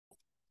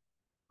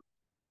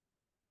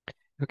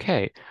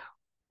Okay,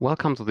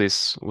 welcome to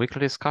this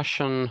weekly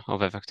discussion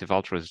of Effective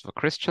Altruism for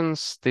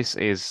Christians. This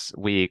is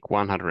week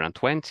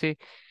 120,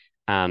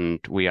 and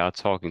we are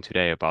talking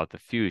today about the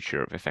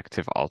future of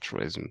effective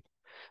altruism.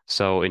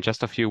 So, in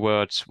just a few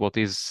words, what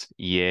is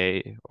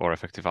EA or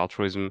effective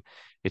altruism?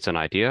 It's an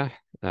idea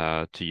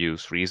to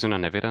use reason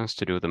and evidence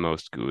to do the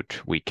most good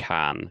we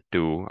can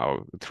do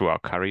through our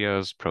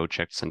careers,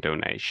 projects, and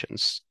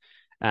donations.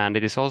 And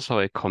it is also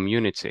a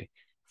community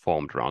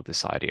formed around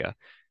this idea.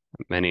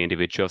 Many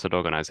individuals and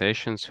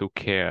organizations who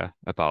care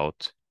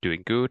about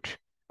doing good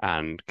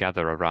and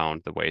gather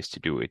around the ways to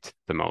do it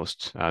the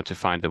most, to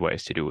find the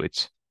ways to do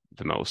it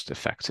the most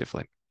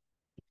effectively.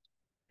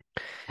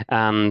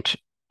 And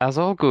as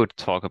all good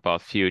talk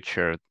about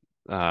future,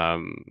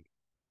 um,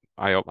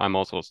 I'm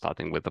also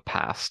starting with the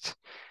past.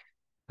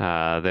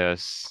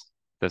 There's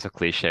a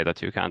cliche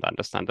that you can't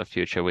understand the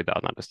future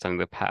without understanding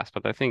the past,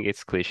 but I think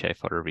it's cliche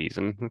for a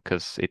reason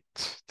because it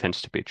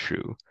tends to be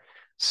true.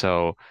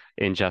 So,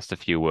 in just a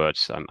few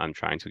words, I'm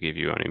trying to give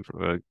you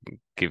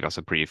give us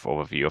a brief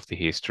overview of the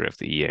history of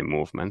the EA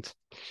movement.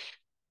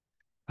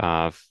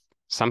 Uh,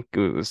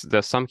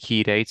 there's some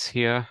key dates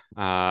here.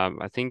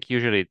 I think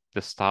usually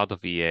the start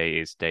of EA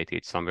is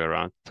dated somewhere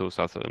around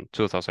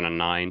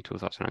 2009,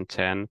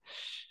 2010,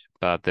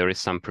 but there is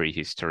some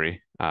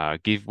prehistory.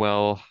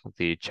 GiveWell,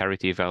 the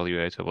charity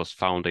evaluator, was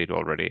founded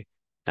already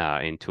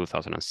in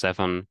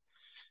 2007.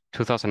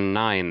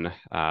 2009,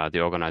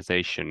 the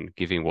organization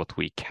Giving What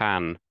We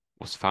Can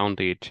was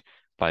founded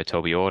by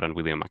Toby Ord and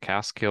William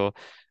McCaskill.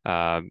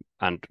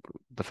 And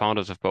the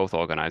founders of both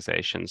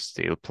organizations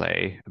still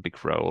play a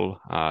big role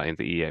in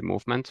the EA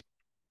movement.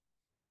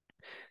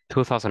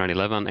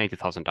 2011,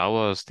 80,000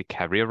 Hours, the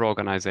career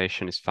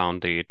organization is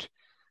founded.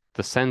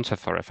 The Center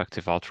for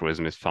Effective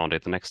Altruism is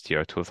founded the next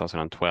year,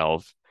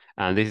 2012.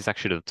 And this is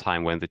actually the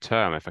time when the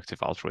term effective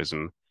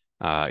altruism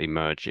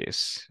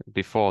emerges.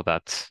 Before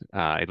that,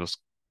 it was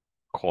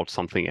called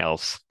something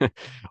else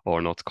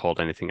or not called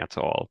anything at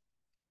all.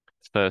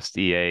 First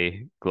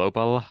EA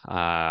Global,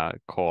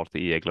 called the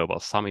EA Global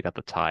Summit at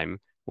the time,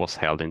 was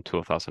held in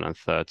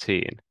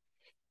 2013.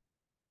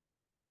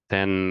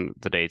 Then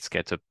the dates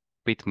get a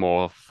bit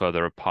more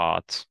further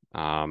apart.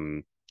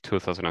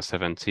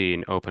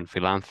 2017, Open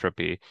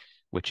Philanthropy,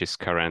 which is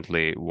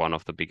currently one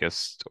of the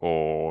biggest,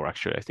 or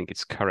actually I think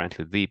it's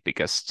currently the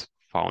biggest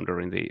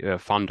funder in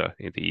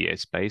the EA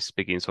space,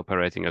 begins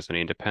operating as an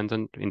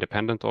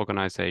independent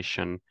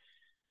organization.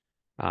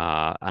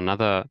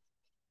 Another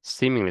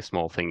seemingly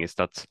small thing is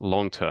that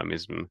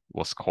long-termism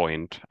was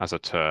coined as a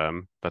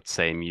term that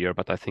same year,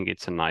 but I think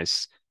it's a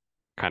nice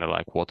kind of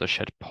like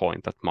watershed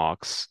point that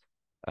marks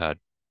a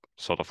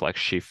sort of like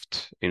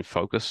shift in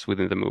focus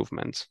within the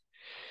movement.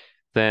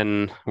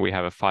 Then we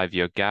have a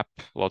 5-year gap.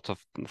 Lots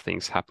of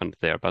things happened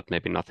there, but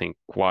maybe nothing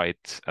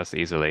quite as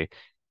easily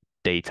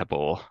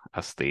datable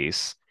as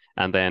these.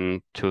 And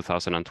then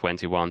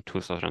 2021,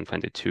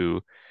 2022,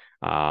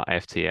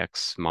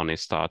 FTX money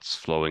starts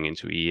flowing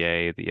into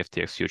EA. The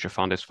FTX Future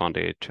Fund is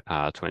funded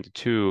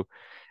 22.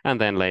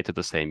 And then later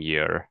the same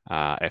year,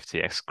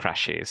 FTX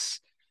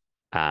crashes.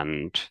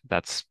 And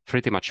that's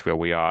pretty much where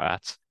we are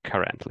at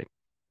currently.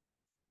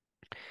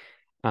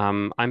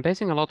 I'm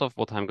basing a lot of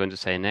what I'm going to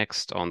say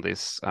next on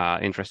this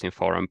interesting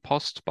forum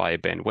post by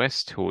Ben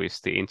West, who is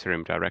the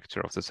interim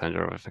director of the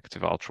Center of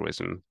Effective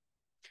Altruism.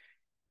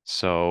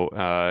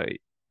 So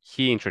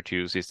he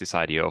introduces this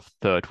idea of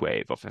third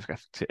wave of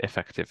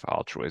effective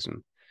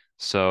altruism.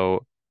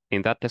 So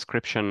in that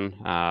description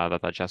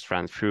that I just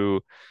ran through,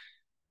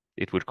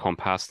 it would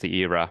compass the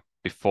era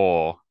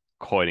before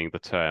coining the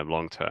term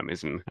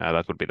long-termism.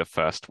 That would be the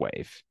first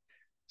wave.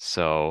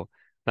 So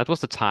that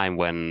was the time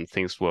when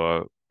things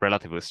were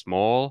relatively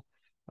small.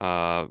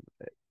 The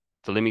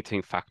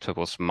limiting factor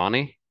was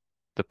money.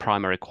 The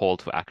primary call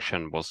to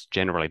action was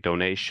generally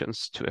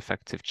donations to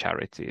effective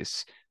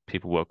charities.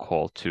 People were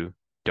called to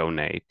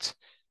donate.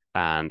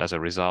 And as a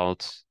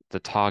result, the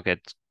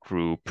target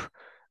group,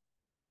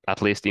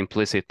 at least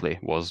implicitly,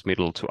 was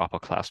middle to upper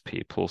class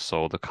people.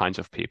 So the kinds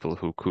of people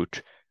who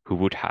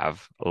would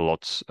have a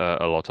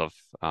lot of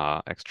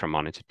extra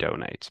money to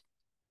donate.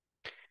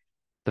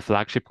 The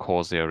flagship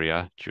cause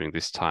area during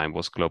this time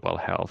was global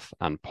health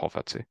and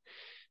poverty.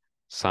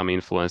 Some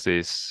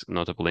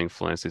notable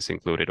influences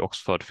included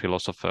Oxford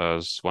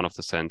philosophers. One of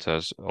the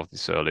centers of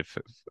this early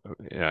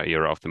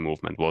era of the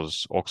movement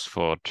was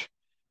Oxford.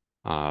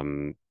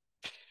 Then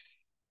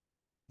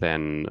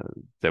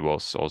there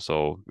was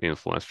also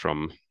influence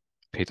from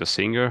Peter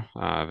Singer,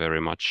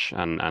 very much,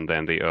 and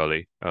then the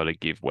early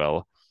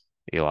GiveWell,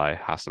 Eli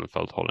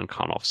Hassenfeld, Holland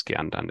Karnofsky,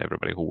 and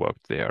everybody who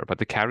worked there. But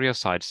the carrier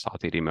side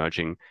started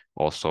emerging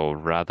also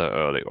rather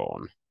early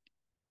on.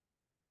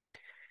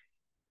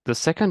 The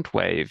second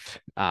wave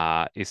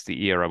is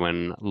the era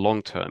when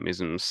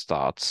long-termism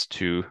starts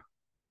to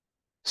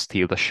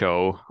steal the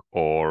show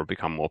or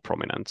become more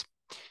prominent.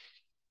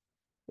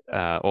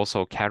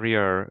 Also,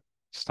 carrier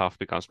stuff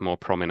becomes more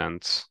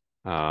prominent.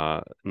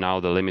 Now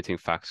the limiting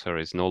factor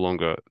is no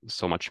longer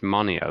so much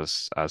money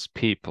as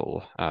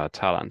people,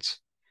 talent.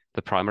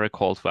 the primary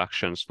call to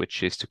action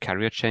switches to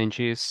career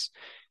changes,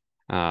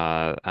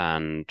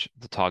 and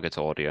the target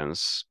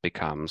audience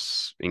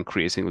becomes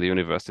increasingly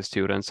university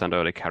students and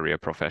early career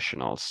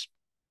professionals.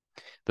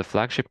 The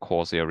flagship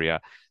course area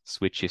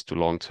switches to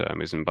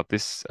long-termism, but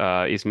this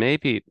is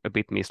maybe a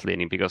bit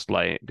misleading because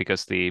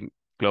the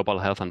global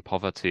health and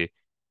poverty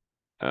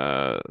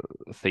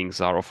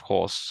things are, of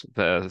course,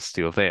 they're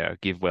still there.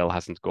 GiveWell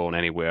hasn't gone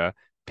anywhere.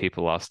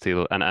 People are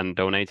still, and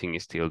donating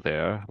is still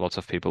there. Lots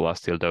of people are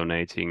still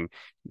donating.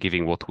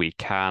 Giving what we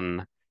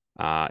can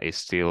is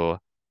still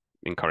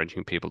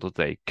encouraging people to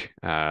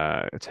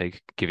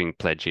take giving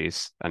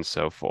pledges and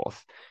so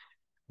forth.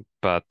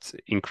 But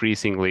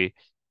increasingly,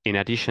 in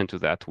addition to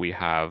that, we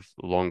have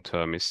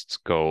long-termist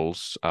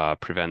goals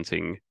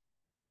preventing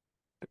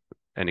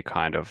any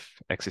kind of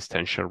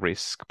existential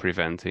risk,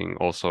 preventing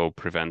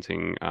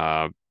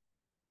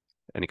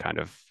any kind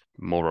of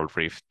moral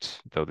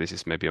rift, though this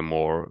is maybe a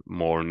more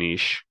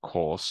niche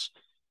cause,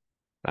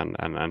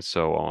 and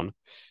so on.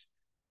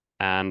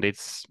 And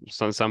it's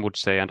some would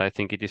say, and I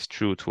think it is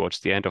true towards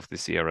the end of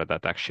this era,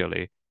 that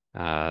actually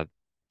the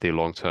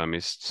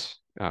long-termist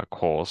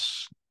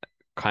cause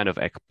kind of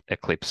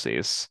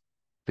eclipses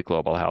the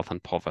global health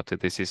and poverty.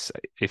 This is,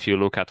 if you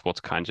look at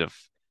what kinds of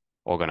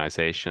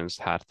organizations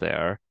had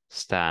their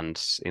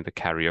stands in the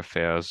career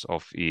fairs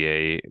of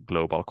EA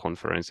global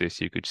conferences,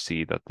 you could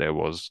see that there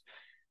was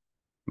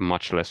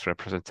much less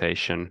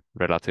representation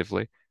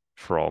relatively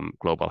from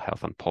global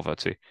health and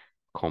poverty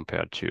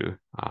compared to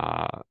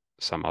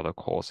some other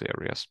cause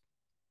areas.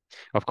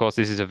 Of course,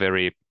 this is a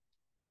very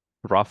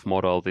rough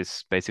model.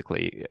 This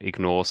basically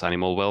ignores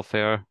animal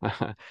welfare,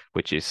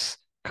 which is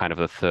kind of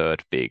the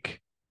third big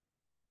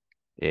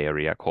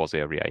cause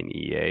area in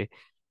EA.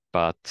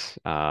 But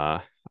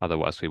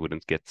otherwise, we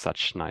wouldn't get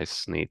such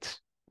nice, neat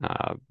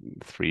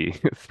three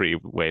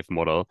wave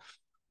model.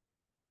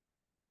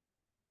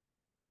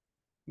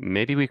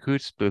 Maybe we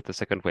could split the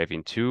second wave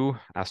in two,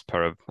 as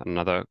per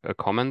another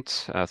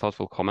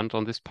thoughtful comment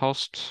on this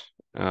post.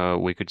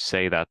 We could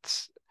say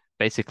that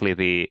basically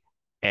the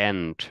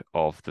end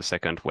of the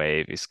second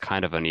wave is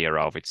kind of an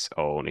era of its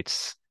own.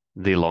 It's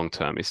the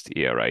long-termist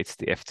era. It's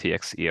the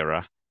FTX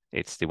era.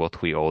 It's the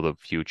what we owe the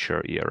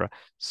future era.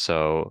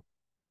 So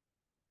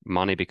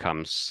money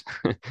becomes,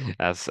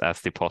 as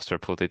the poster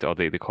put it, or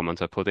the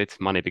commenter put it,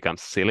 money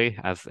becomes silly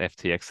as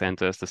FTX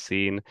enters the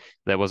scene.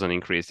 There was an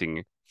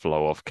increasing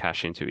flow of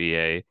cash into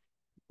EA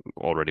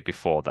already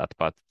before that,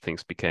 but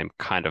things became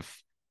kind of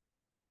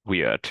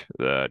weird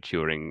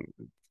during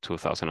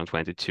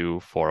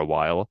 2022 for a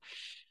while.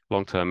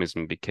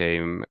 Long-termism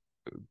became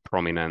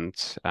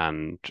prominent,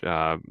 and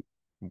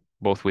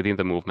both within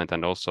the movement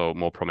and also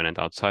more prominent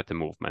outside the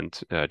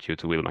movement due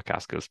to Will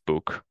MacAskill's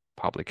book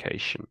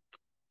publication.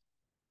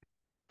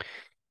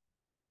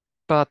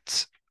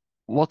 But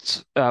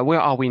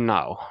where are we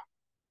now?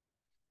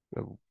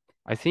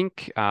 I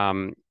think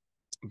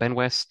Ben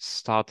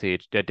West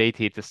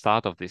dated the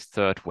start of this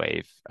third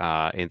wave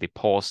in the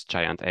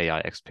Post-Giant AI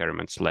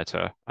Experiments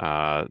letter,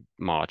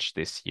 March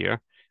this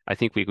year. I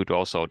think we could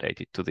also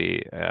date it to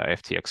the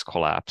FTX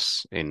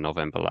collapse in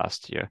November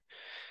last year.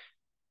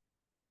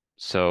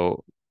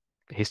 So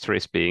history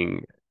is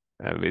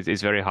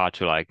it's very hard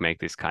to make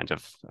this kind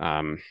of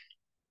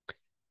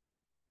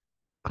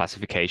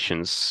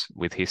classifications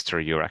with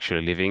history you're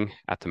actually living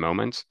at the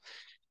moment.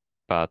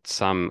 But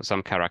some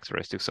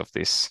characteristics of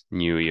this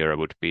new era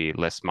would be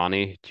less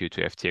money due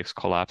to FTX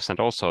collapse and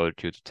also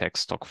due to tech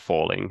stock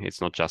falling.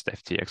 It's not just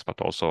FTX,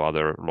 but also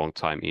other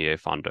long-time EA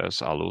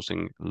funders are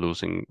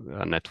losing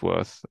net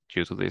worth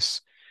due to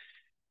this.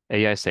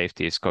 AI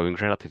safety is going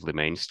relatively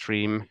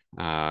mainstream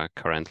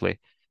currently,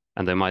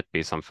 and there might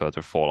be some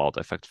further fallout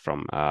effect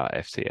from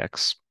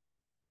FTX.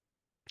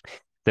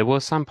 There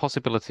were some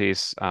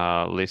possibilities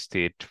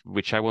listed,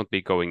 which I won't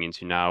be going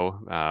into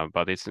now,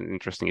 but it's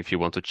interesting if you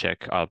want to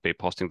check. I'll be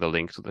posting the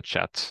link to the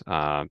chat.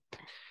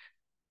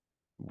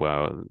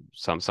 Well,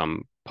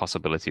 some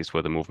possibilities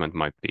where the movement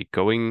might be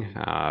going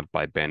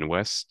by Ben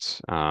West.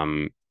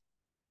 And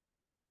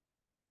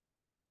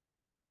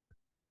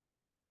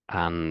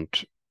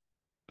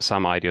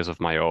some ideas of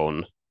my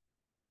own,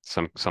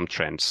 some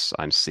trends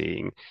I'm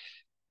seeing.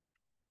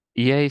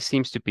 EA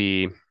seems to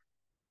be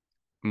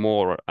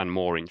more and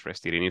more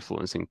interested in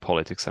influencing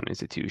politics and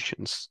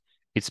institutions.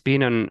 It's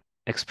been an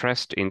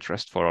expressed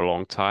interest for a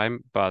long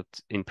time, but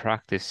in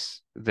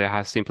practice,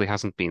 there simply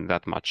hasn't been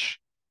that much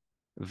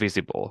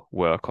visible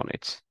work on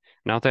it.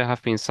 Now there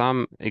have been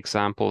some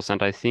examples,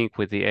 and I think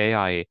with the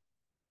AI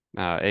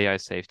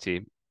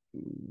safety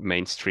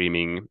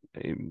mainstreaming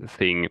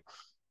thing,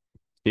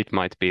 it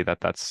might be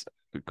that that's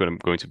going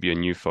to be a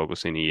new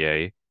focus in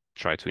EA,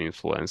 try to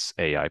influence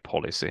AI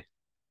policy.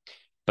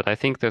 But I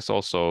think there's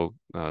also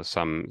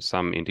some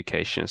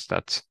indications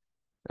that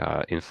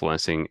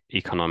influencing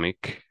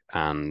economic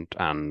and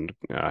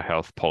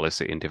health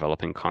policy in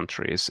developing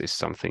countries is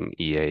something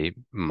EA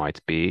might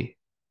be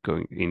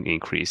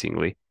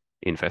increasingly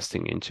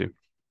investing into.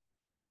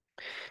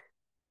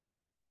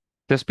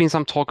 There's been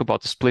some talk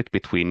about the split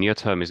between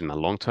near-termism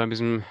and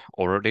long-termism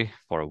already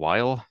for a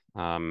while.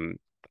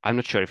 I'm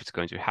not sure if it's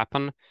going to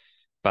happen,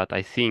 but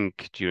I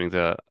think during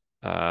the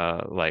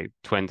like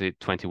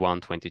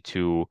 2021,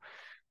 22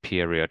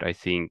 period, I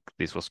think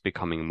this was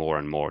becoming more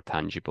and more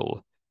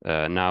tangible.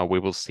 Now we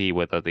will see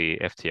whether the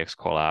FTX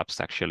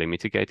collapse actually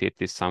mitigated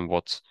this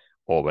somewhat,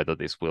 or whether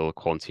this will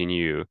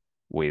continue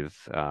with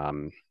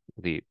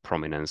the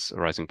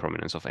rising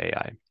prominence of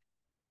AI.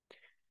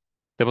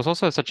 There was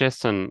also a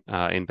suggestion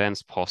in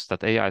Ben's post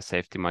that AI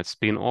safety might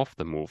spin off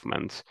the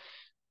movement.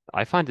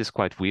 I find this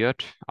quite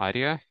weird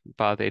idea,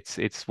 but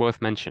it's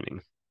worth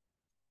mentioning.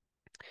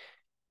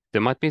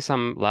 There might be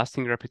some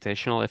lasting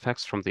reputational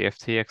effects from the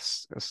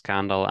FTX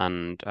scandal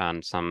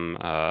and some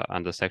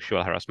and the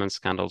sexual harassment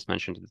scandals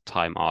mentioned in the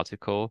Time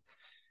article.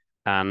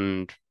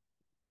 And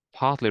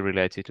partly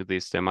related to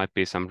this, there might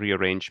be some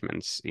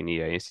rearrangements in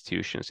EA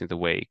institutions in the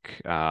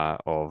wake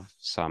of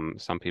some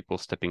people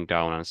stepping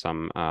down and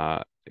some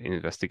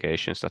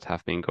investigations that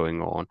have been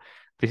going on.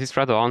 This is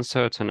rather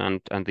uncertain,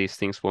 and these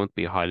things won't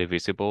be highly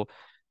visible.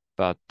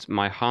 But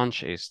my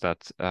hunch is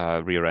that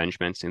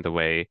rearrangements in the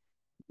way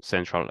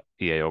central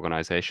EA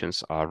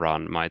organizations are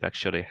run might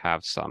actually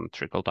have some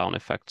trickle-down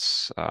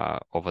effects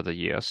over the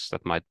years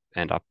that might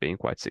end up being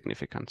quite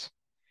significant.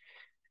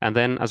 And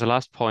then as a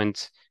last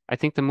point, I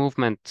think the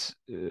movement,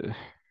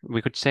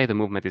 we could say the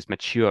movement is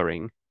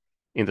maturing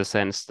in the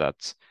sense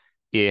that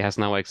EA has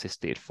now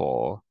existed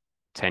for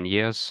 10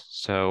 years.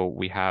 So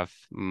we have,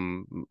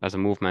 as a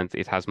movement,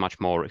 it has much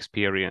more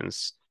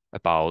experience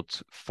about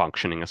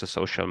functioning as a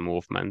social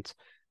movement.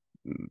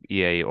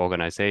 EA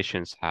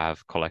organizations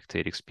have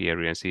collected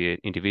experience.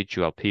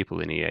 Individual people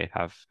in EA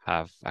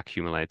have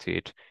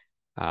accumulated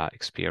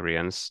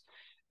experience.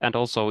 And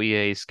also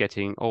EA is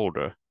getting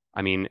older.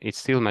 I mean, it's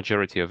still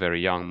majority a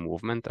very young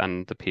movement,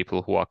 and the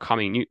people who are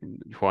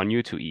who are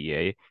new to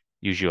EA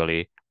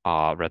usually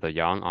are rather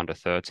young, under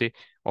 30,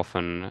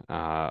 often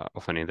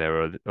in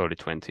their early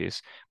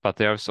 20s. But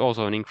there's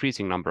also an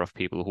increasing number of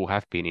people who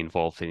have been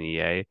involved in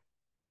EA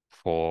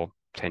for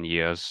 10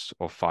 years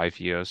or 5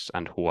 years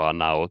and who are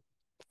now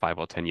 5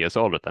 or 10 years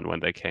older than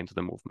when they came to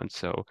the movement.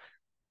 So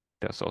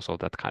there's also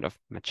that kind of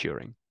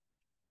maturing.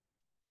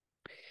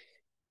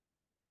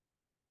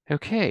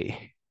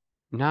 Okay.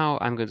 Now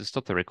I'm going to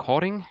stop the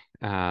recording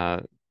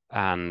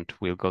and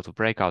we'll go to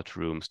breakout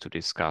rooms to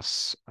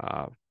discuss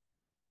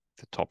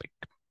the topic.